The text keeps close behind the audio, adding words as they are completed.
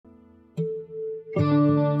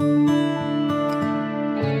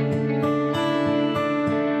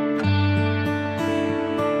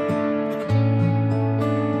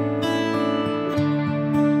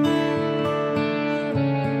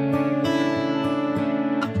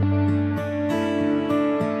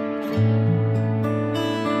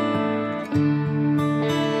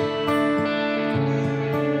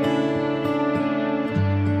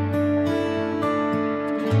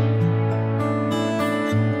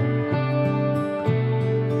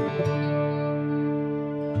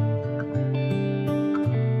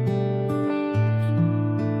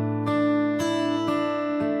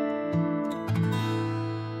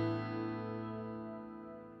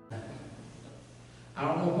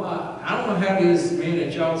How it is being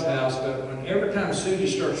at y'all's house, but when every time Susie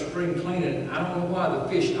starts spring cleaning, I don't know why the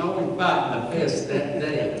fish always bite the best that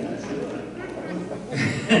day.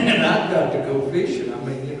 And I've got to go fishing. I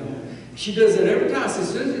mean, you know, she does it every time. I say,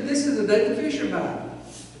 Susie, this is the day the fish are biting.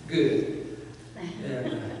 Good.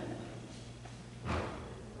 And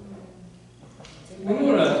we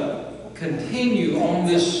want to continue on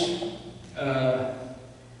this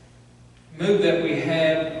move that we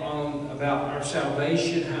have on about our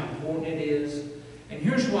salvation, how important it is. And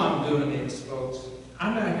here's why I'm doing this, folks.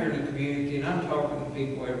 I'm out here in the community and I'm talking to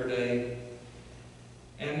people every day.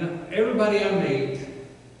 And everybody I meet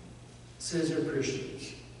says they're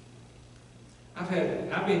Christians. I've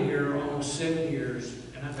been here almost 7 years,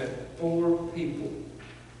 and I've had 4 people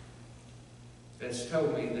that's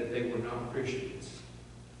told me that they were not Christians.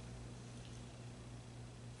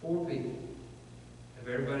 4 people of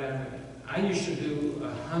everybody I met. I used to do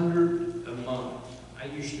 100 a month. I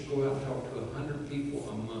used to go out and talk to 100 people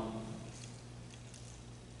a month.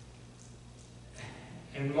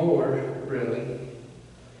 And more, really.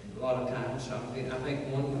 A lot of times. I think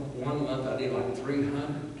one month I did like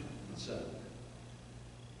 300. So,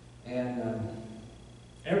 and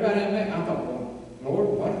everybody I met, I thought, well, Lord,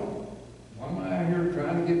 why am I out here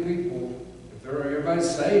trying to get people? If everybody's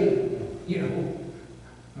saved, you know,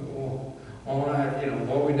 what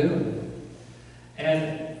are we doing?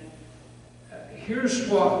 And here's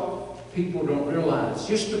what people don't realize.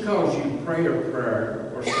 Just because you pray a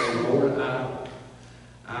prayer or say, Lord,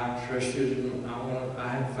 I trust you, I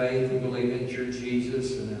have faith and believe that you're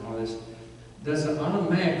Jesus and all this, doesn't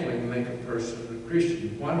automatically make a person a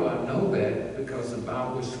Christian. Why do I know that? Because the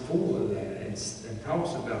Bible is full of that and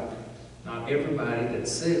talks about not everybody that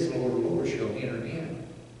says, Lord, Lord, shall enter in.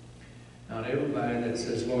 Not everybody that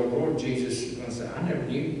says, Lord, Lord, Jesus is going to say, I never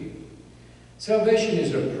knew you. Salvation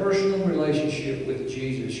is a personal relationship with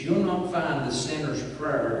Jesus. You'll not find the sinner's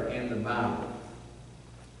prayer in the Bible.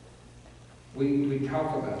 We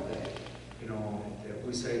talk about that, you know, that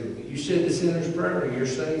we say, you said the sinner's prayer and you're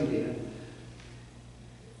saved then.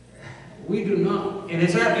 We do not, and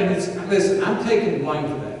listen, I'm taking blame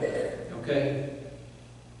for that, okay?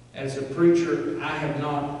 As a preacher, I have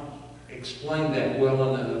not explained that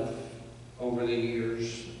well enough over the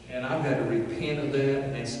years. And I've had to repent of that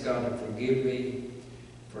and ask God to forgive me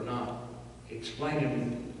for not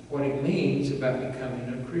explaining what it means about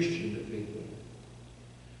becoming a Christian to people.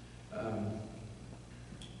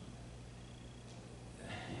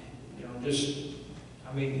 You know,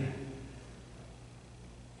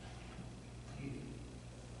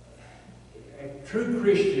 a true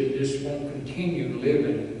Christian just won't continue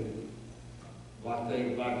living like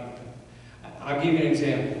they like. I'll give you an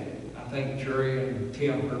example. I think Jerry and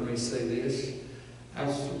Tim heard me say this. I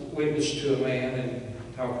was witness to a man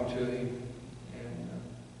and talking to him, and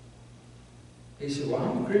he said, well,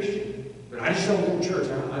 I'm a Christian, but I just don't go to church.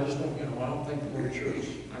 I just don't, I don't think I go to church.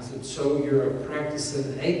 I said, so you're a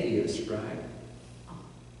practicing atheist, right?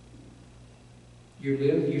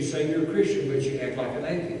 You say you're a Christian, but you act like an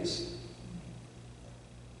atheist.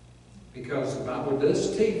 Because the Bible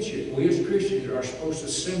does teach it. We as Christians are supposed to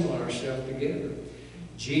assemble ourselves together.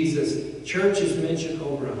 Church is mentioned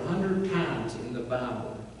over 100 times in the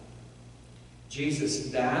Bible.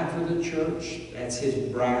 Jesus died for the church. That's his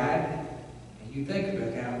bride. And you think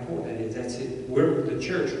about how important that is. That's it. We're the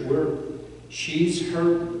church. She's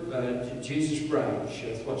her, Jesus' bride.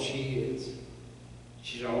 That's what she is.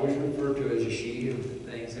 She's always referred to as a she in the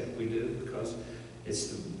things that we do because it's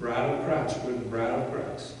the bride of Christ. We're the bride of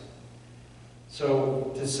Christ.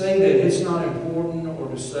 So to say that it's not important or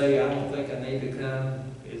to say I don't think I need to come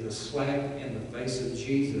is a slap in the face of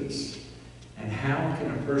Jesus. And how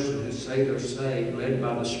can a person who say they're saved, led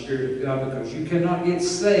by the Spirit of God, because you cannot get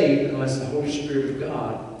saved unless the Holy Spirit of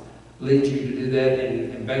God leads you to do that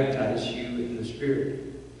and baptize you in the Spirit.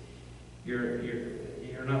 You're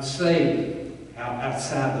not saved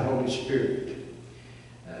outside the Holy Spirit.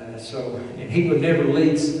 And he would never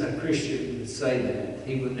lead a Christian to say that.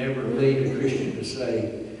 He would never lead a Christian to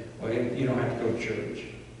say, well, you don't have to go to church.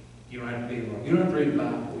 You don't have to be wrong. You don't have to read the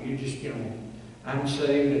Bible. You just, I'm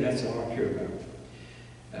saved and that's all I care about.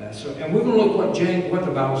 And we're going to look what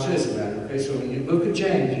the Bible says about it. Okay, so in the book of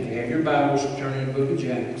James, if you have your Bibles, turn in the book of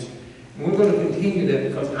James. And we're going to continue that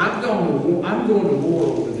because I'm going to war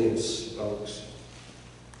over this, folks.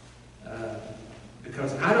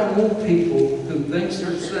 Because I don't want people who think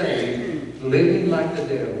they're saved, living like the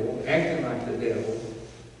devil, acting like the devil,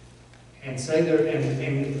 and say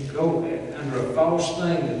and go under a false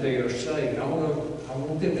thing that they are saved. I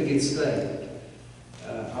want them to get saved.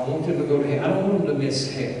 I want them to go to heaven. I don't want them to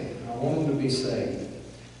miss heaven. I want them to be saved.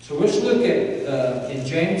 So let's look at in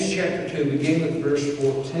James chapter 2, begin with verse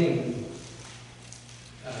 14.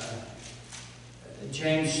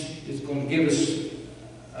 James is going to give us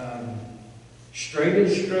straight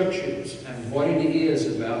instructions on what it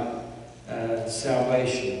is about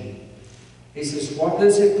salvation. He says, what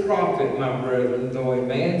does it profit, my brethren, though a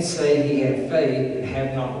man say he have faith and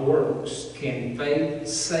have not works? Can faith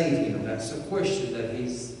save him? That's the question that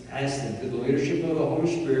he's asking to the leadership of the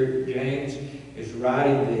Holy Spirit. James is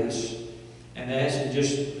writing this and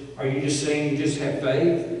asking, are you just saying you just have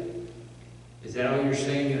faith? Is that all you're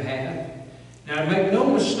saying you have? Now, make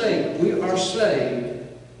no mistake, we are saved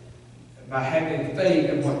by having faith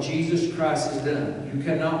in what Jesus Christ has done. You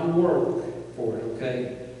cannot work for it,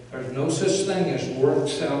 okay? There's no such thing as work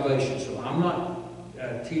salvation. So I'm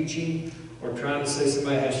not teaching or trying to say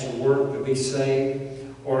somebody has to work to be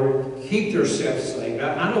saved or keep themselves saved.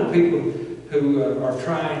 I know people who are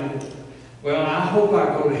trying, well, I hope I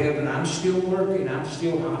go to heaven. I'm still working. I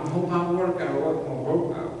hope I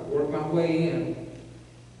work my way in.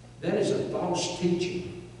 That is a false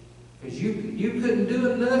teaching. Because you couldn't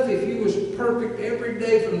do enough if you was perfect every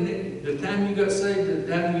day from the time you got saved to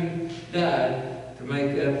the time you died to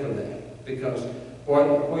make up for that. Because what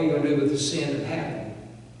are you going to do with the sin that happened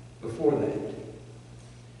before that?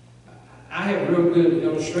 I have a real good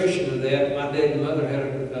illustration of that. My dad and mother had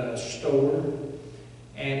a store,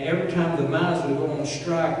 and every time the mines would go on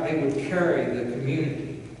strike, they would carry the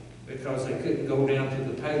community because they couldn't go down to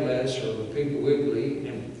the Payless or the Piggly Wiggly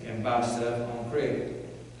and buy stuff on credit.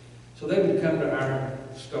 So they would come to our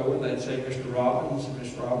store and they'd say, Mr. Robbins and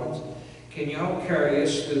Miss Robbins, can y'all carry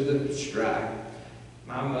us through the strike?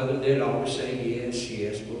 My mother did always say,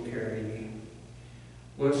 yes, we'll carry you.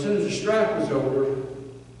 Well, as soon as the strike was over,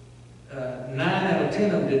 9 out of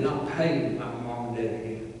 10 of them did not pay my mom and dad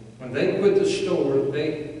again. When they quit the store,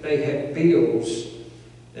 they had bills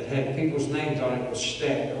that had people's names on it, was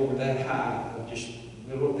stacked over that high. Just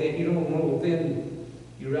little thin, little thin,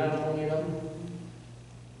 you ride on,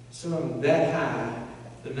 Some of them that high,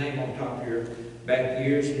 the name on top here, back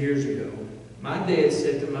years and years ago. My dad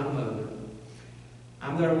said to my mother,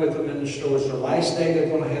 I'm there with them in the store. It's the last day they're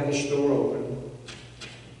going to have the store open.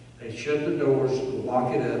 They shut the doors,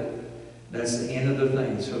 lock it up. That's the end of the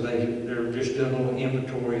thing. So they're just doing a little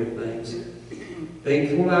inventory of things.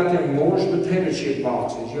 They pull out their Moore's potato chip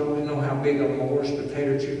boxes. You already know how big a Moore's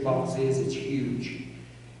potato chip box is. It's huge.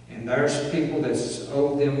 And there's people that's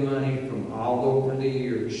owed them money from all over the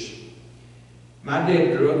years. My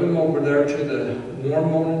dad drug them over there to the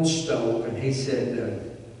warm morning stove, and he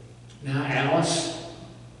said, now, Alice,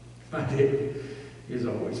 my dad, he was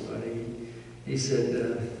always funny. He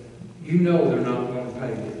said, you know they're not going to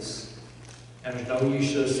pay this. And there's no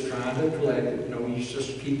use us trying to collect it, no use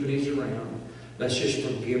us keeping these around. Let's just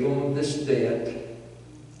forgive them of this debt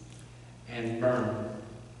and burn them.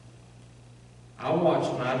 I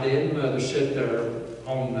watched my dad and mother sit there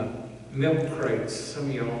on the milk crates. Some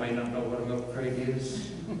of y'all may not know what a milk crate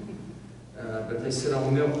is. But they sit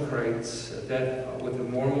on milk crates with the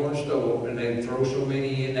morning stove, and they'd throw so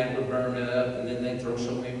many in that would burn up, and then they'd throw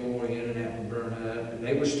so many more in and that would burn up. And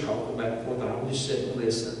they was talking back and forth. I would just sit and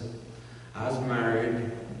listen. I was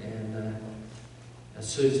married, and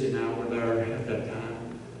Susie and I were there at that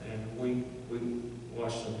time, and we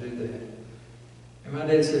watched them do that. And my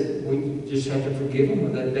dad said, we just have to forgive them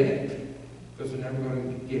of that debt, because they're never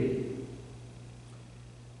going to get it.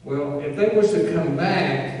 Well, if they was to come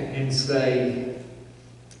back and say,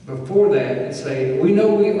 before that, and say, we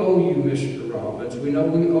know we owe you, Mr. Robbins, we know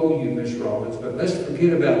we owe you, Miss Robbins, but let's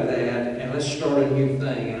forget about that, and let's start a new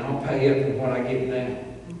thing, and I'll pay up for what I get now.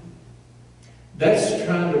 That's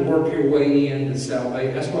trying to work your way into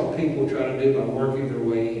salvation. That's what people try to do by working their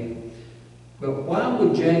way in. But why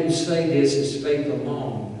would James say this is faith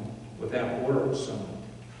alone without works on it?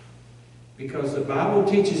 Because the Bible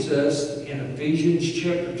teaches us in Ephesians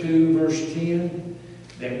chapter 2, verse 10,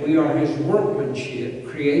 that we are His workmanship,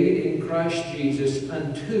 created in Christ Jesus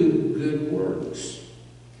unto good works.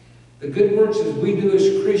 The good works that we do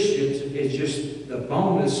as Christians is just the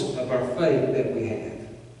bonus of our faith that we have.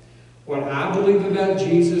 What I believe about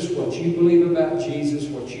Jesus, what you believe about Jesus,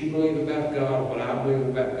 what you believe about God, what I believe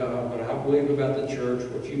about God, what I believe about the church,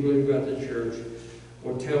 what you believe about the church,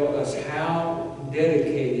 will tell us how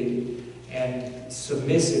dedicated and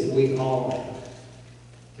submissive we are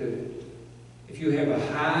to it. If you have a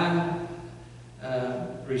high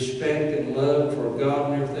respect and love for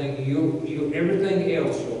God and everything, everything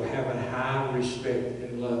else will have a high respect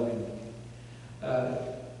and love in it.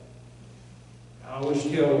 I always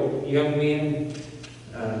tell young men,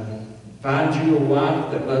 find you a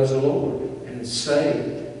wife that loves the Lord and is saved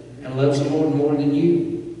and loves the Lord more than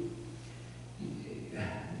you.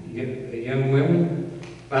 Young women,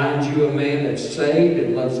 find you a man that's saved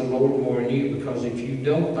and loves the Lord more than you, because if you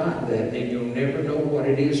don't find that, then you'll never know what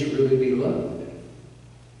it is to really be loved.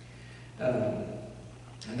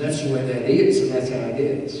 And that's the way that is, and that's how it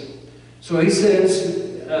is. So he says,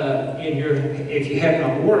 if you have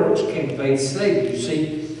not works, can faith save you?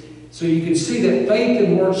 See, so you can see that faith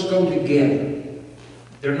and works go together.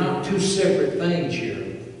 They're not two separate things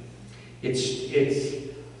here. It's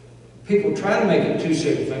people try to make it two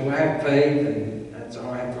separate things. Well, I have faith, and that's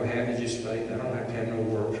all I have to have is just faith. I don't have to have no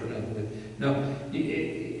works or nothing. No,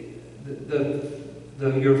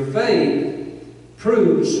 your faith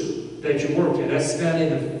proves that you worked it. That's found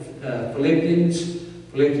in Philippians.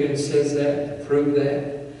 Philippians says that, to prove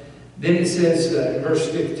that. Then it says, verse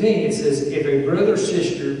 15, it says, if a brother or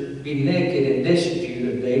sister be naked and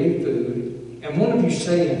destitute of daily food, and one of you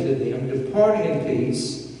say unto them, depart in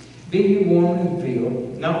peace, be you warm and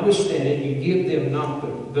filled, notwithstanding you give them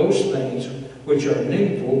not those things which are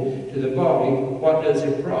needful to the body, what does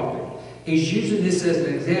it profit? He's using this as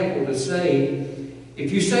an example to say,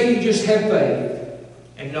 if you say you just have faith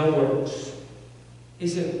and no works, he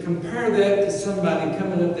said, compare that to somebody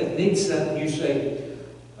coming up that needs something. You say,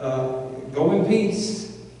 go in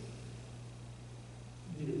peace.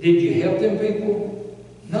 Did you help them people?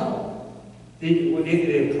 No. Did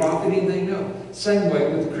it profit anything? No. Same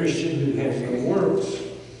way with a Christian who has no works.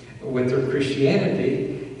 With their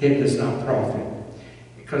Christianity, it does not profit.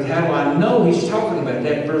 Because how do I know he's talking about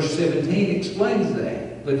that? Verse 17 explains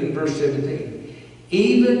that. Look in verse 17.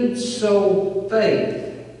 Even so faith,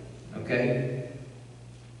 okay,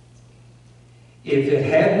 if it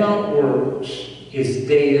had not works, is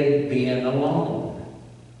dead being alone.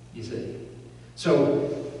 You see. So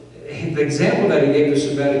the example that he gave us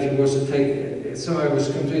about if somebody was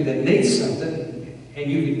come to you that needs something, and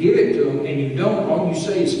you could give it to them, and you don't, all you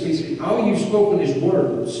say is peace. All you've spoken is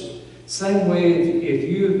words. Same way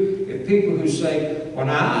if people who say, well,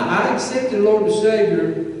 I accepted the Lord as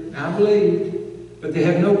Savior, I believed, but they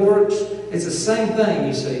have no works, it's the same thing,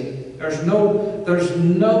 you see. There's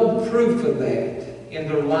no proof of that in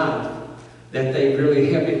their life that they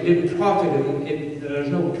really have. It didn't profit them. There's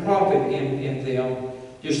no profit in them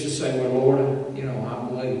just to say, well, Lord, I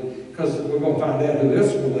believe. Because we're going to find out who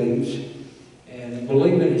else believes. And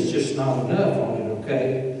believing is just not enough on it,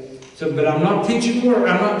 okay? So, but I'm not teaching work.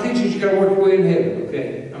 I'm not teaching you got to work away in heaven,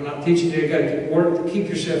 okay? I'm not teaching you got to work to keep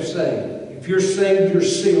yourself saved. If you're saved, you're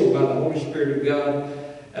sealed by the Holy Spirit of God,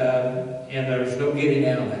 and there's no getting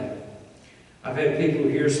out of that. I've had people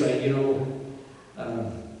here say, you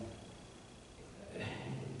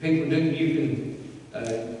can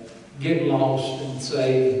get lost and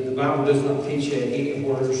say the Bible does not teach that any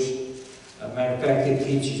worse. Matter of fact, it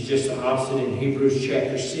teaches just the opposite. In Hebrews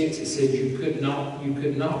chapter 6, it says you could not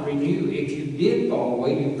renew. If you did fall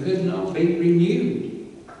away, you could not be renewed.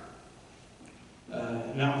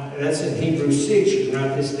 Now, that's in Hebrews 6. You can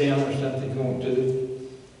write this down or something if you want to.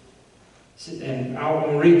 And I want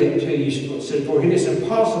to read that to you. It said, for it is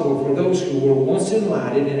impossible for those who were once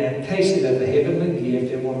enlightened and have tasted of the heavenly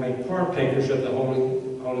gift and were made partakers of the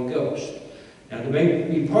Holy Ghost. Now, to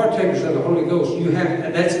be partakers of the Holy Ghost,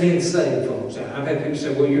 that's being saved, folks. I've had people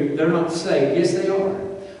say, well, they're not saved. Yes, they are.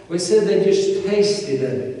 Well, it said they just tasted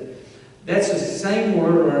of it. That's the same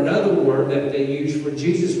word or another word that they used for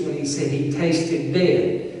Jesus when he said he tasted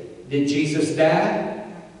death. Did Jesus die?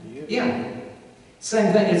 Yeah.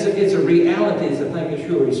 Same thing. It's a reality. It's a thing of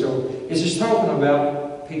surety. So it's just talking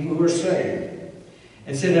about people who are saved.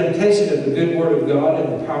 And said, I've tasted of the good word of God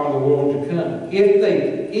and the power of the world to come. If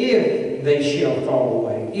they shall fall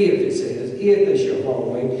away, if they shall fall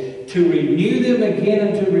away, to renew them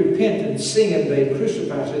again unto repentance, seeing they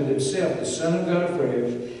crucify to themselves the Son of God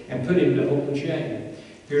afresh, and put him to open shame.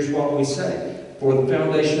 Here's what we say. For the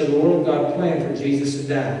foundation of the world, God planned for Jesus to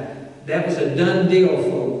die. That was a done deal,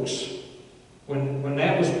 folks. When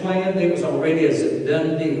that planned, it was already as a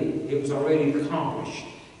done deal. It was already accomplished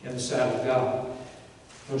in the sight of God.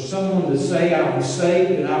 For someone to say, I'm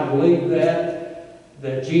saved and I believe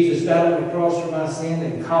that Jesus died on the cross for my sin,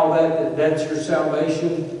 and call that's your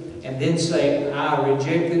salvation, and then say, I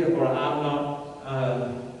reject it, or I'm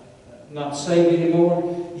not saved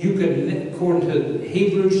anymore, you could, according to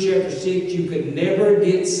Hebrews chapter 6, you could never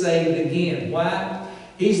get saved again. Why?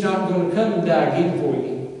 He's not going to come and die again for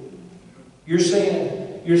you. You're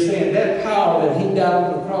saying that power that He died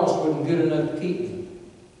on the cross wasn't good enough to keep you.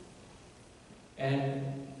 And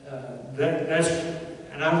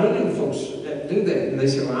and I run into folks that do that, and they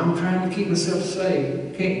say, well, I'm trying to keep myself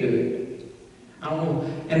saved. Can't do it. I don't know.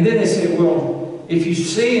 And then they say, well, if you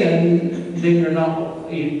sin, then you're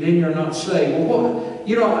not saved. Well, what?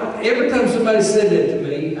 You know, every time somebody said that to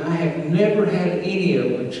me, I have never had any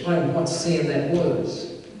of them explain what sin that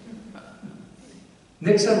was.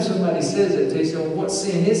 Next time somebody says it, they say, well, what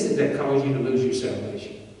sin is it that caused you to lose your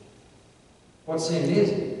salvation? What sin is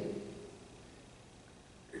it?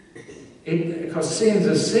 Because sin's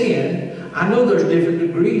a sin. I know there's different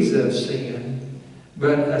degrees of sin,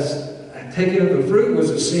 but taking of the fruit was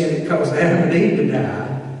a sin that caused Adam and Eve to die,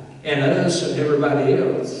 and us and everybody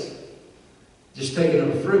else. Just taking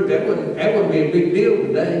of the fruit, that wouldn't be a big deal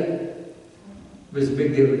today, but it's a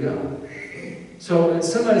big deal to God. So if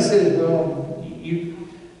somebody says, well,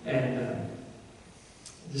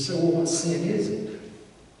 just say, well, what sin is it?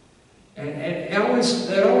 And that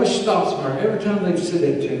always stops me. Every time they've said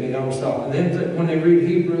that to me, it always stops. And then when they read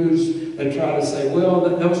Hebrews, they try to say, well,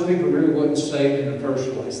 those people really wasn't saved in the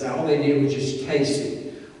first place. All they did was just taste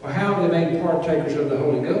it. Well, how are they made partakers of the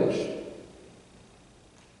Holy Ghost?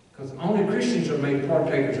 Because only Christians are made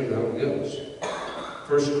partakers of the Holy Ghost.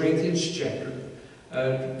 1 Corinthians chapter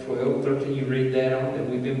 12, 13, you read that on, that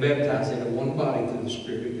we've been baptized into one body through the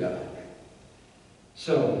Spirit of God.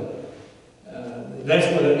 So, that's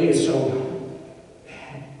what it is. So,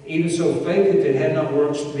 even so, faith, if it had not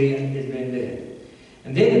works, is been dead.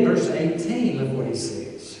 And then in verse 18, look what he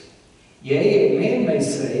says. Yea, a man may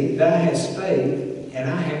say, thou hast faith, and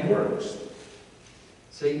I have works.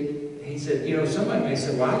 See, he said, you know, somebody may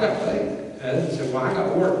say, well, I got faith. Others say, well, I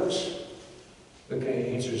got works. Okay,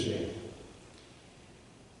 he answers that.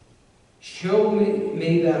 Show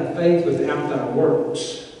me thy faith without thy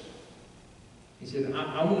works. He said,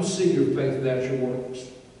 I want to see your faith without your works.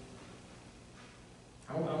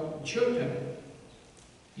 I want show it to me.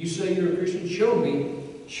 You say you're a Christian, show me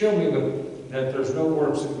that there's no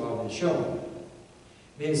works involved. Show me.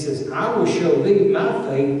 Then he says, I will show thee my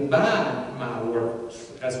faith by my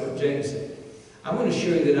works. That's what James said. I want to show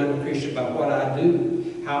you that I'm a Christian by what I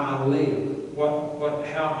do, how I live,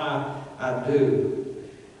 how I do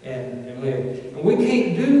and live. And we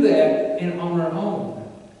can't do that on our own.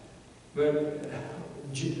 But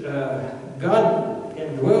God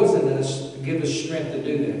indwells in us to give us strength to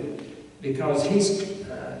do that. Because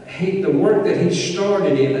the work that He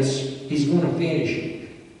started in us, He's going to finish it.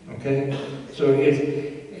 Okay? So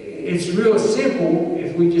it's real simple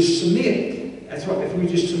if we just submit. That's what, if we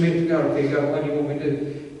just submit to God, okay, God, what do you want me to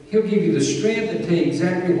do? He'll give you the strength to tell you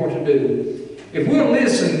exactly what to do. If we'll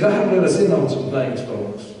listen, God will let us in on some things,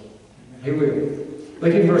 folks. He will.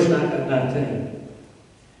 Look at verse 19.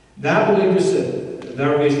 Thou believest that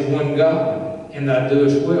there is one God, and thou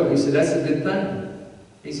doest well. He said, that's a good thing.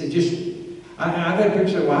 He said, I've had people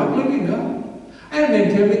say, well, I believe in God. I had a man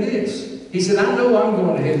tell me this. He said, I know I'm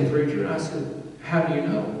going to heaven, preacher. I said, how do you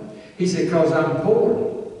know? He said, because I'm poor.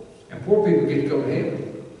 And poor people get to go to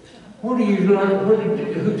heaven. Where do you learn?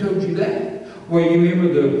 Who told you that? Well, you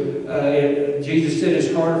remember Jesus said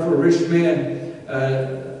it's harder for a rich man,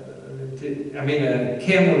 a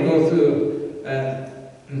camel to go through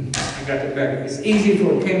I got that back. It's easy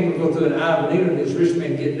for a camel to go through an eye of a needle than this rich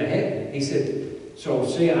man getting to heaven. He said, so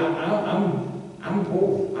see, I'm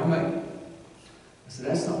poor. I said,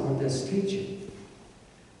 that's not what that's teaching.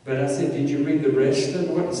 But I said, did you read the rest of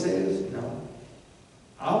what it says? No.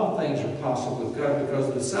 All things are possible with God, because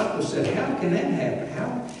the disciples said, how can that happen?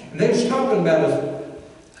 And they was talking about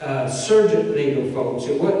a surgeon needle, folks.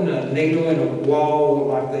 It wasn't a needle in a wall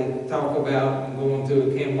like they talk about and going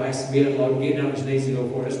through a camel has to be unloaded, getting on his knees and go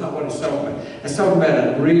for it. That's not what it's talking about. It's talking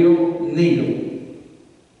about a real needle.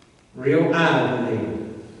 Real iron needle.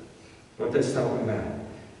 What that's talking about.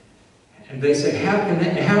 And they said,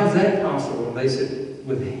 how is that possible? And they said,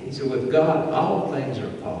 he said, with God, all things are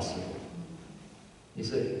possible. You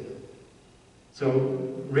see? So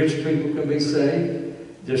rich people can be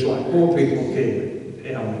saved, just like poor people can.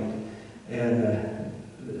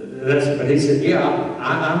 But he said, yeah,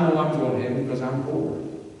 I know I'm going to heaven because I'm poor.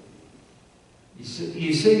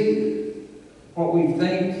 You see, what we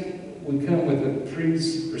think, we come with a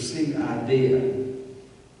preconceived idea.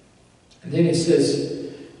 And then it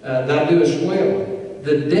says, thou doest well.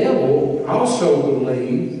 The devil also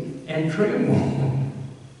believed and trembled.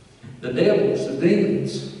 The devils, the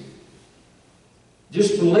demons.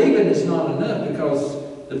 Just believing is not enough, because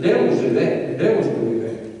the devils do that. The devils believe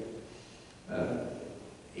that.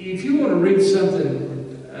 If you want to read something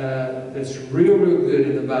that's real good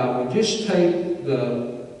in the Bible, just take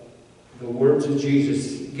the words of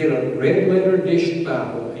Jesus. Get a red letter edition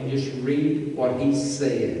Bible and just read what he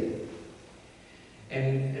said.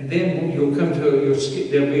 And then you'll come to,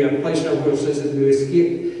 there'll be a place where it says that we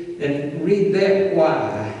skip, and read that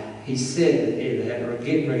why he said that, or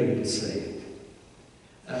getting ready to say it.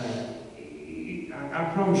 I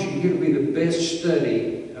promise you, it'll be the best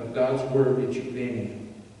study of God's Word that you've been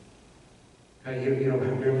in. It'll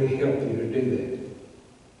really help you to do that.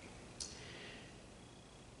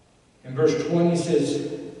 In verse 20 it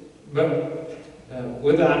says, but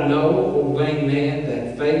would I know, O vain man,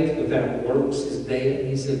 that faith without works is dead?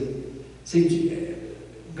 He said, see,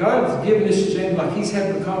 God's giving this example like he's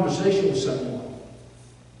having a conversation with someone.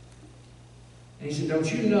 And he said,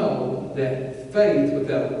 don't you know that faith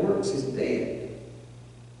without works is dead?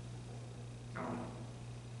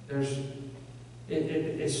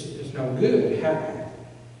 It's no good.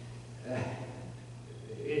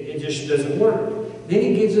 It just doesn't work. Then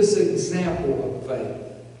he gives us an example of faith.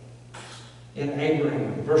 In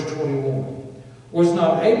Abraham, verse 21. Was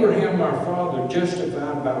not Abraham our father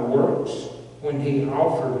justified by works when he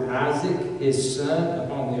offered Isaac his son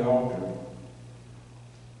upon the altar?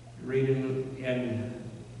 Reading in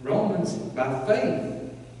Romans, by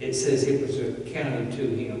faith, it says it was accounted to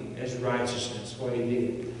him as righteousness, what he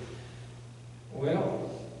did. Well,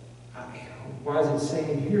 why is it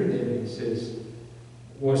saying here then? It says,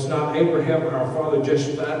 was not Abraham our father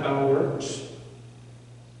justified by works?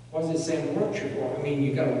 What does it say in works for? I mean,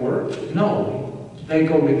 you got to work? No, they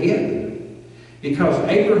go together. Because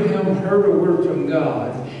Abraham heard a word from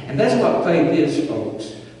God, and that's what faith is,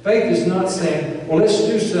 folks. Faith is not saying, well, let's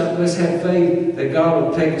do something, let's have faith that God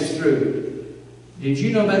will take us through. Did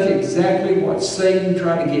you know that's exactly what Satan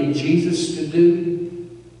tried to get Jesus to do?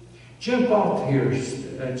 Jump off here,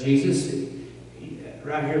 Jesus,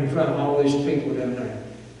 right here in front of all these people down there.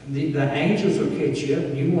 The angels will catch you up,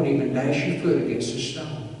 and you won't even dash your foot against a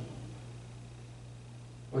stone.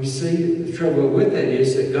 Well, you see, the trouble with that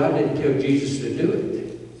is that God didn't tell Jesus to do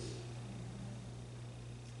it.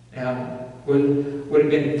 Now, would it have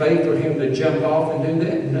been faith for him to jump off and do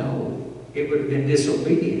that? No. It would have been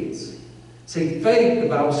disobedience. See, faith, the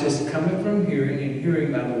Bible says, coming from hearing, and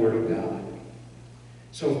hearing by the Word of God.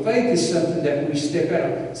 So faith is something that we step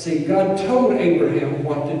out. See, God told Abraham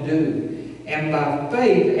what to do. And by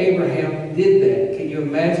faith, Abraham did that. Can you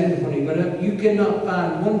imagine when he went up? You cannot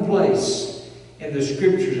find one place in the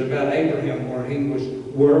scriptures about Abraham where he was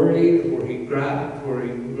worried, where he griped, where he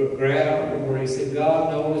growled, or where he said,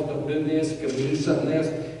 God knows, don't do this, can we do something else?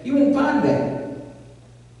 You won't find that.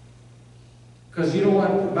 Because you know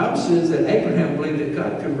what? The Bible says that Abraham believed that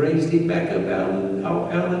God could raise him back up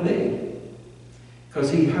out of the dead. Because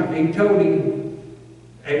he told him,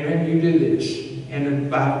 Abraham, you do this. And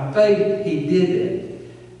by faith, he did it.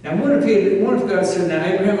 Now, what if God said, now,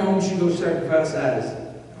 Abraham, I want you to go sacrifice Isaac.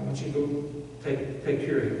 I want you to go take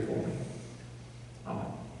care of him for me.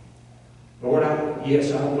 Lord,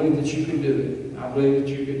 yes, I believe that you could do it. I believe that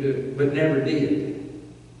you could do it. But never did.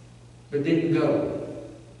 But didn't go.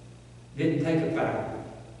 Didn't take a fire.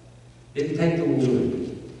 Didn't take the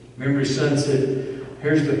wood. Remember his son said,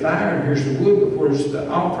 here's the fire and here's the wood, but where's the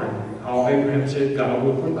offering? All Abraham said, God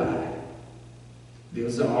will provide.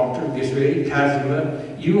 Builds the altar, gets ready, ties him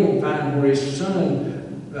up. You won't find where his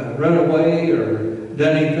son run away or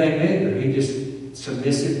done anything either. He just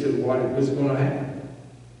submissive to what was going to happen.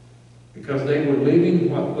 Because they were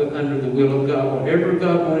living under the will of God. Whatever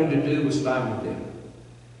God wanted to do was fine with them.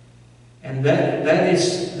 And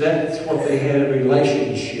that's what they had, a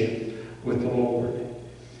relationship with the Lord.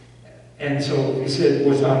 And so he said,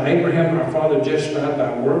 was not Abraham our father justified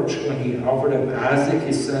by works when he offered up Isaac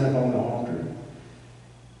his son upon the altar?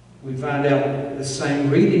 We find out the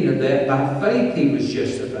same reading of that. By faith he was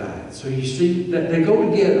justified. So you see that they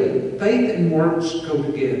go together. Faith and works go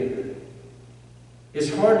together.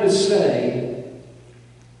 It's hard to say,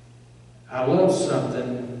 I love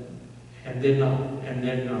something and then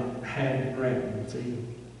not have it around. See?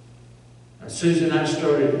 Susan and I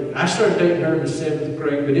started dating her in the 7th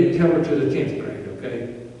grade, but didn't tell her to the 10th grade,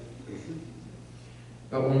 okay?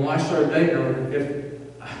 But when I started dating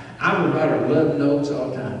her, I would write her love notes all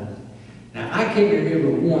the time. Now, I can't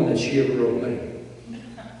remember one that she ever wrote me.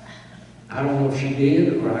 I don't know if she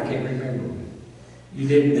did or I can't remember. You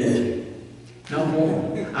didn't, did you? No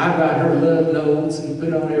more. I write her love notes and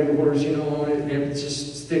put on every word, on it, and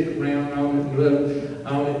just stick around on it and love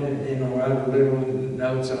on it, and write little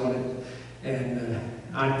notes on it. And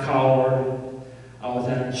I'd call her all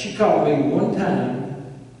the time. She called me one time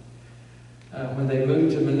when they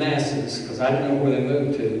moved to Manassas, because I didn't know where they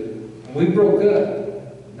moved to. And we broke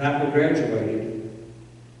up, not we graduated,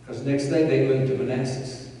 because the next day they moved to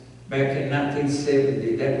Manassas. Back in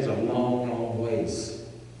 1970, that was a long, long ways.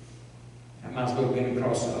 I might as well have been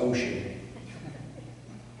across the ocean.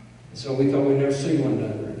 And so we thought we'd never see one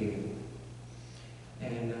another again.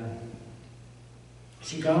 And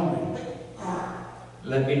she called me,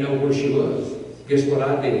 let me know where she was. Guess what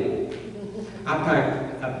I did? I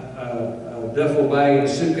packed a duffel bag and a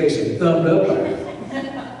suitcase and thumbed up her.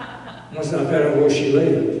 Once I found out where she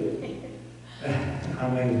lived. I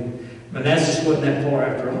mean, Manassas wasn't that far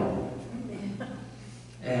after all.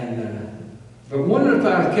 And, but wondering if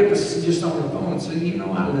I kept us just on the phone and said,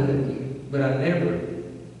 I love you. But I never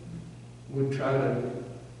would try to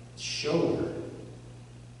show her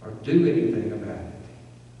or do anything about it.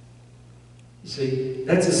 You see,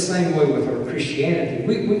 that's the same way with our Christianity.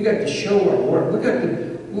 We got to show our work.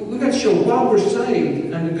 We got to show why we're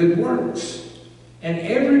saved unto good works. And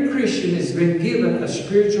every Christian has been given a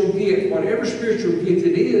spiritual gift. Whatever spiritual gift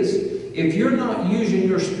it is, if you're not using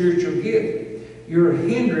your spiritual gift, you're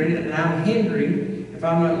hindering, and I'm hindering, if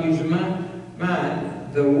I'm not using mine,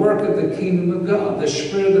 the work of the kingdom of God, the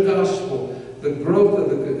spread of the gospel, the growth of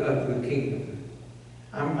the kingdom.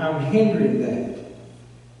 I'm hindering that.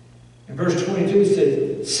 And verse 22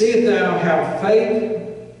 said, seest thou how faith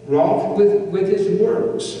wrought with his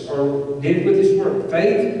works, or did with his work,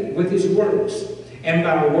 faith with his works. And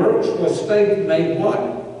by works was faith made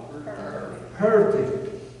what?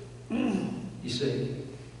 Perfect. You see.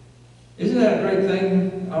 Isn't that a great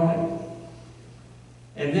thing on it?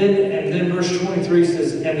 And then verse 23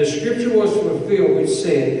 says, and the scripture was fulfilled which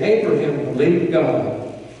said, Abraham believed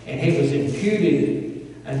God, and he was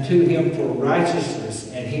imputed unto him for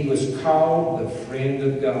righteousness, and he was called the friend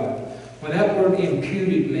of God. When that word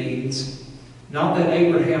imputed means, not that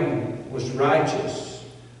Abraham was righteous,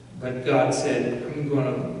 but God said, I'm going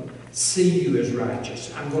to see you as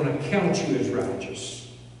righteous. I'm going to count you as righteous.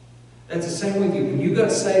 That's the same with you. When you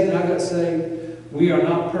got saved and I got saved, we are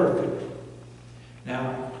not perfect.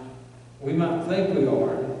 Now, we might think we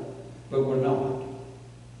are, but we're not.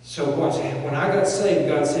 So when I got saved,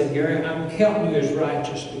 God said, Gary, I'm counting you as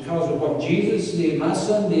righteous because of what Jesus did, my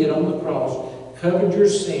son did on the cross, covered your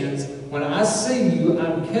sins. When I see you,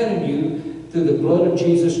 I'm counting you through the blood of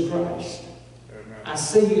Jesus Christ. Amen. I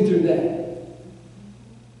see you through that.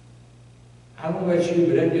 I don't know about you,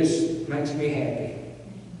 but that just makes me happy.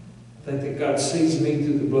 I think that God sees me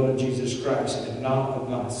through the blood of Jesus Christ and not of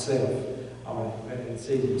myself.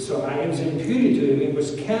 So I was imputed to him. It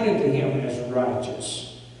was counted to him as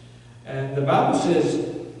righteous. And the Bible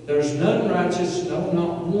says, there's none righteous, no,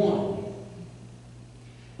 not one.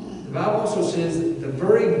 The Bible also says that the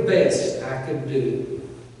very best I could do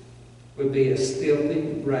would be as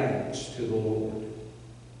filthy rags to the Lord.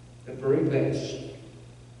 The very best.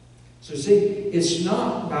 So see, it's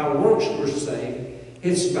not by works we're saved.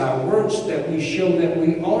 It's by works that we show that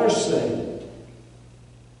we are saved.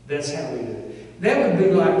 That's how we do it. That would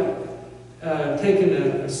be like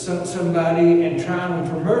taking somebody and trying them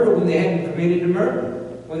for murder when they hadn't committed a murder,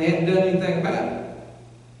 when they hadn't done anything about it.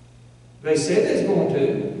 They said they was going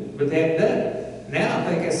to, but they hadn't done it. Now I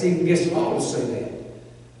think that's even against the law to say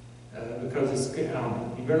that. Because it's,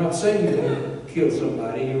 you better not say you're going to kill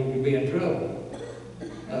somebody, you'll be in trouble.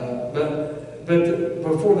 But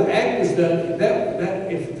before the act was done,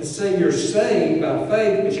 that if to say you're saved by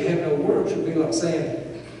faith but you have no works would be like saying,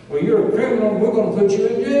 well, you're a criminal, we're going to put you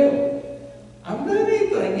in jail. I haven't done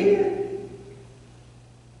anything yet.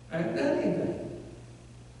 I haven't done anything.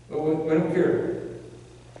 But we don't care.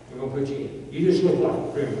 We're going to put you in. You just look like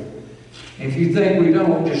a criminal. And if you think we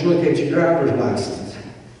don't, just look at your driver's license.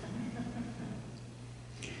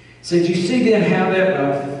 Said, you see then how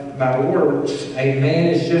that by works a man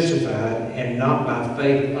is justified and not by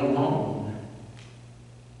faith alone.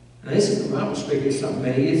 Now this is the Bible speaking. It's not me.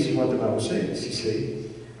 It's what the Bible says, you see.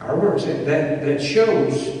 Our works, that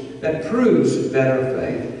shows, that proves that our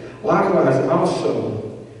faith. Likewise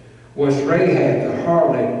also was Rahab the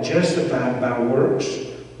harlot justified by works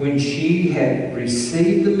when she had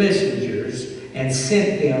received the messengers and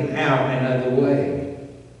sent them out another way.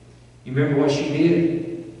 You remember what she did?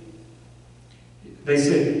 They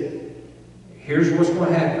said, here's what's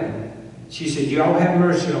going to happen. She said, y'all have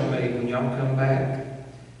mercy on me when y'all come back.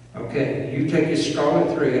 Okay, you take this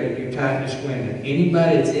scarlet thread and you tie it in this window.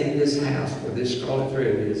 Anybody that's in this house where this scarlet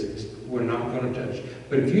thread is, we're not going to touch.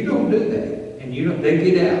 But if you don't do that, and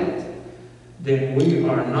they get out, then we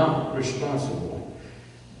are not responsible.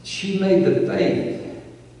 She made the faith.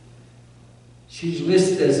 She's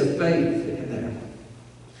listed as a faith in there.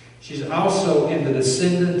 She's also in the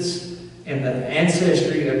descendants and the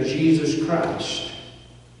ancestry of Jesus Christ.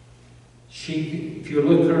 If you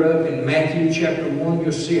look her up in Matthew chapter 1,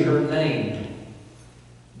 you'll see her name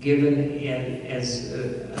given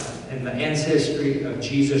in the ancestry of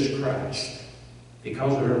Jesus Christ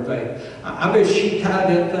because of her faith. I bet she tied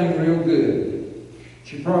that thing real good.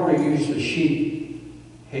 She probably used a sheep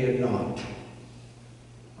head knot.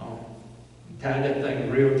 Tied that thing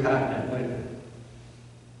real tight in that window.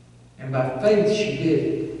 And by faith she did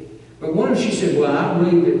it. But what if she said, well, I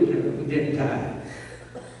believe that we didn't tie it?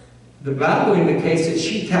 The Bible indicates that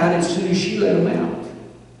she tied it as soon as she let them out.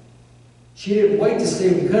 She didn't wait to see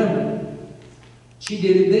them coming. She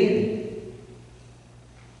did it then.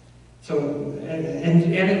 So,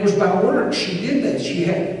 and it was by works. She did that. She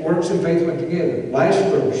had works and faith went together. Last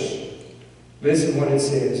verse. Listen what it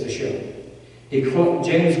says to show.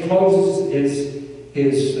 James closes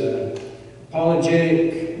his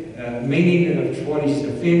apologetic meaning of what he's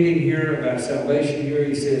defending here about salvation here.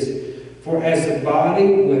 He says, for as the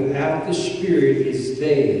body without the spirit is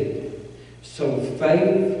dead, so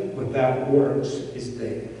faith without works is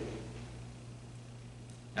dead.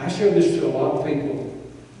 I show this to a lot of people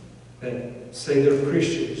that say they're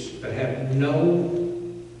Christians, but have no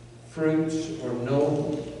fruits or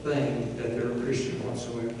no thing that they're a Christian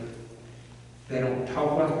whatsoever. They don't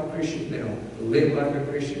talk like a Christian, they don't live like a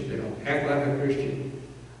Christian, they don't act like a Christian.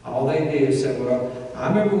 All they did is say, well, I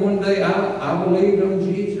remember one day I believed on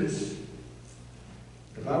Jesus.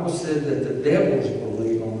 The Bible said that the devils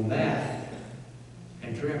believe on that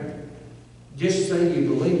and tremble. Just say you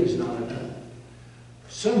believe is not enough.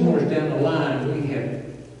 Somewhere down the line we have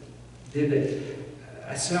did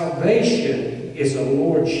that. Salvation is a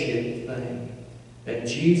lordship thing. That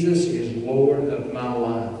Jesus is Lord of my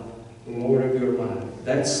life, Lord of your life.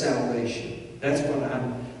 That's salvation. That's what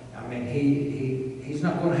He's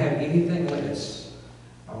not going to have anything less.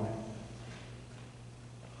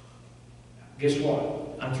 Guess what?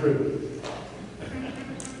 I'm through.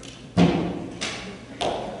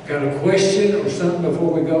 Got a question or something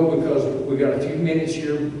before we go? Because we got a few minutes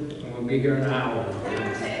here and we'll be here an hour.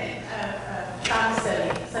 Bible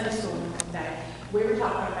study, Sunday school day. We were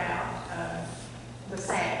talking about the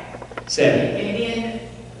Sabbath. Sabbath. And then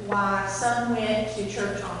why some went to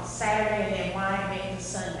church on Saturday and then why it went to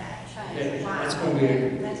Sunday. That's going to be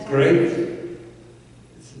a great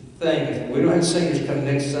thing. If we don't have singers come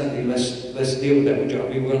next Sunday, let's deal with that. Would y'all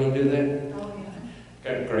be willing to do that? Oh,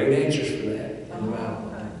 yeah. Got great answers for that in the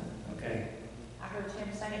Bible. Okay. I heard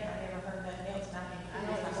Tim say it, but I never heard nothing else. I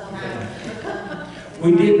know it's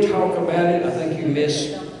We did talk about it. I think you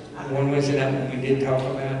missed one Wednesday night when we did talk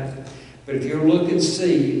about it. But if you'll look and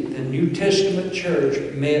see, the New Testament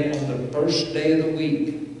church met on the first day of the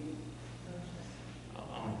week.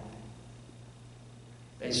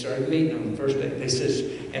 They started meeting on the first day. They says,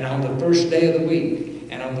 and on the first day of the week,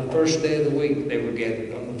 and on the first day of the week they were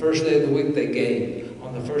gathered. On the first day of the week they gave.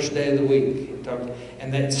 On the first day of the week,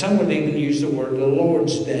 and that some would even use the word the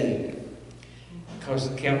Lord's Day, because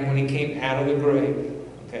when He came out of the grave.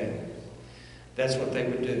 Okay, that's what they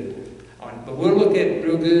would do. All right, but we'll look at it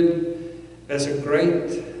real good. That's a great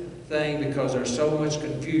thing because there's so much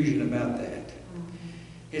confusion about that.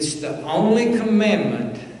 It's the only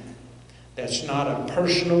commandment that's not a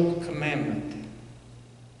personal commandment.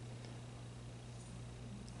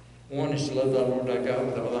 One is to love thy Lord thy God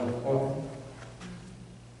with all thy heart.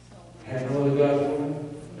 Have no other God for him.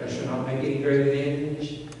 Thou shalt not make any graven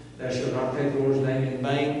image. Thou shalt not take the Lord's name in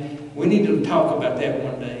vain. We need to talk about that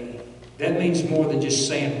one day. That means more than just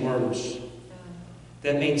saying words.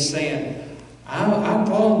 That means saying, I'm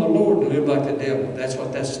following the Lord and live like the devil. That's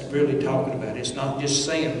what that's really talking about. It's not just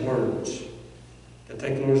saying words. To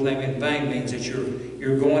take the Lord's name in vain means that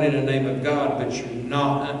you're going in the name of God, but you're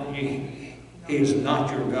not. He is not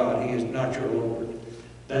your God. He is not your Lord.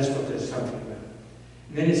 That's what that's talking about.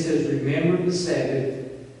 And then it says, remember the Sabbath.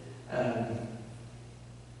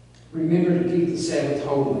 Remember to keep the Sabbath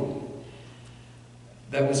holy.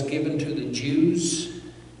 That was given to the Jews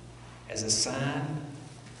as a sign.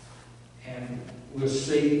 And we'll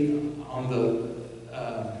see on the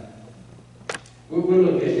we'll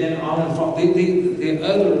look at then on the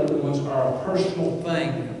other ones are a personal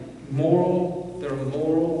thing, moral. They're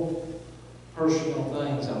moral, personal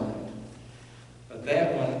things on it. But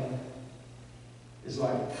that one is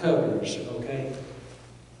like covers, okay?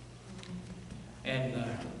 And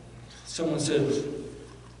someone says,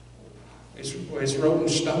 it's wrote in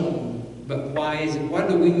stone, but why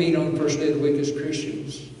do we meet on the first day of the week as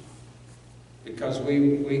Christians? Because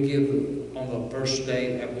we give on the first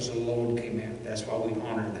day that was the Lord came out. That's why we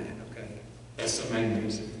honor that, okay? That's the main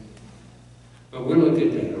reason. But we'll look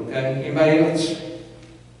at that, okay? Anybody else?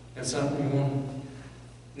 Got something you want?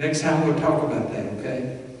 Next time we'll talk about that,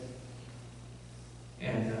 okay?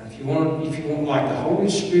 And if you want like the Holy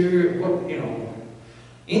Spirit,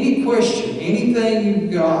 any question, anything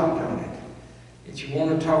you've got on it that you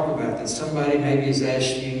want to talk about, that somebody maybe has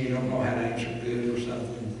asked you and you don't know how to answer good or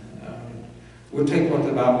something, we'll take what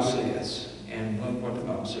the Bible says and look what the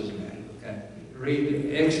Bible says about it, okay?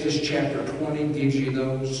 Read Exodus chapter 20, gives you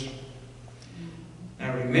those.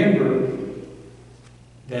 Now remember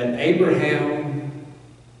that Abraham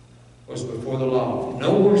was before the law.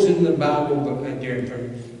 Nowhere's in the Bible but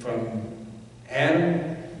from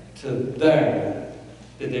Adam to there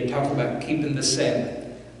that they talk about keeping the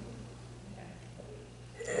Sabbath.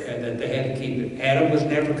 And that they had to keep it. Adam was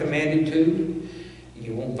never commanded to.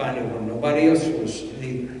 You won't find it where nobody else was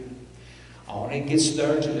neither. Only gets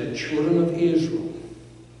there to the children of Israel.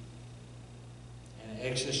 In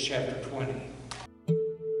Exodus chapter 20.